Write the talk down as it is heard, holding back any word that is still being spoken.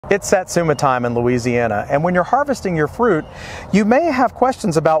It's Satsuma time in Louisiana, and when you're harvesting your fruit, you may have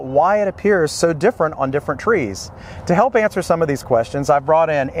questions about why it appears so different on different trees. To help answer some of these questions, I've brought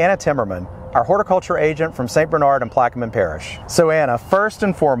in Anna Timmerman, our horticulture agent from St. Bernard and Plaquemine Parish. So Anna, first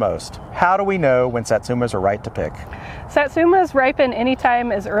and foremost, how do we know when Satsumas are right to pick? Satsumas ripen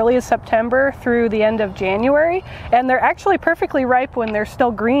anytime as early as September through the end of January, and they're actually perfectly ripe when they're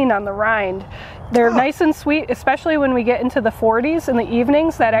still green on the rind. They're nice and sweet, especially when we get into the 40s in the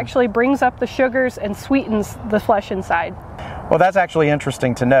evenings. That actually brings up the sugars and sweetens the flesh inside. Well, that's actually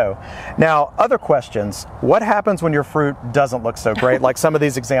interesting to know. Now, other questions. What happens when your fruit doesn't look so great, like some of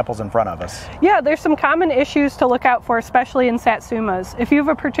these examples in front of us? Yeah, there's some common issues to look out for, especially in Satsumas. If you have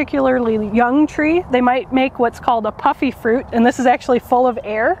a particularly young tree, they might make what's called a puffy fruit, and this is actually full of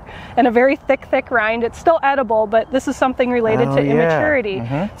air and a very thick rind. It's still edible, but this is something related to immaturity.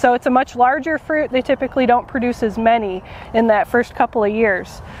 So it's a much larger fruit. They typically don't produce as many in that first couple of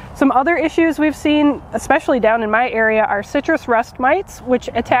years. Some other issues we've seen, especially down in my area, are citrus rust mites, which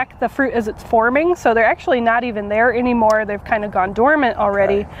attack the fruit as it's forming. So they're actually not even there anymore. They've kind of gone dormant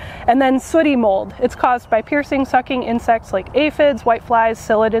already. And then sooty mold. It's caused by piercing, sucking insects like aphids, whiteflies,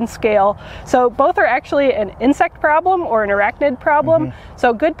 psyllid, and scale. So both are actually an insect problem or an arachnid problem.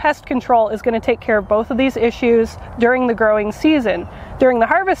 So good pest control is going to take care of both of these issues during the growing season. During the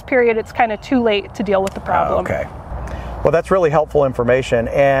harvest period, it's kind of too late to deal with the problem. Well, that's really helpful information.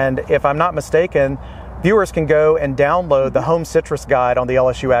 And if I'm not mistaken, viewers can go and download the Home Citrus Guide on the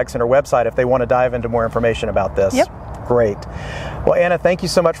LSU AgCenter website if they want to dive into more information about this. Great. Well, Anna, thank you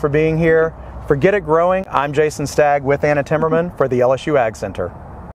so much for being here. For Get It Growing, I'm Jason Stagg with Anna Timmerman for the LSU AgCenter.